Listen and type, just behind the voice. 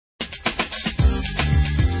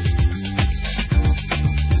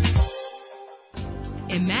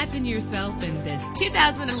Imagine yourself in this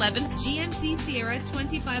 2011 GMC Sierra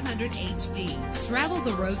 2500 HD. Travel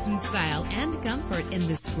the roads in style and comfort in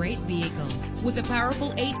this great vehicle. With a powerful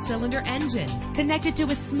 8-cylinder engine connected to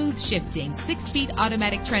a smooth shifting 6-speed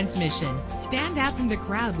automatic transmission. Stand out from the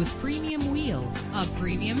crowd with premium wheels. A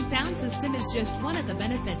premium sound system is just one of the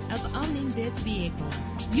benefits of owning this vehicle.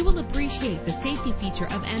 You will appreciate the safety feature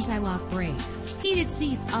of anti-lock brakes. Heated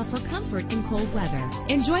seats offer comfort in cold weather.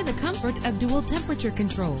 Enjoy the comfort of dual temperature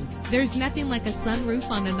controls. There's nothing like a sunroof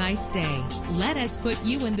on a nice day. Let us put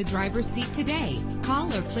you in the driver's seat today.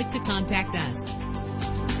 Call or click to contact us.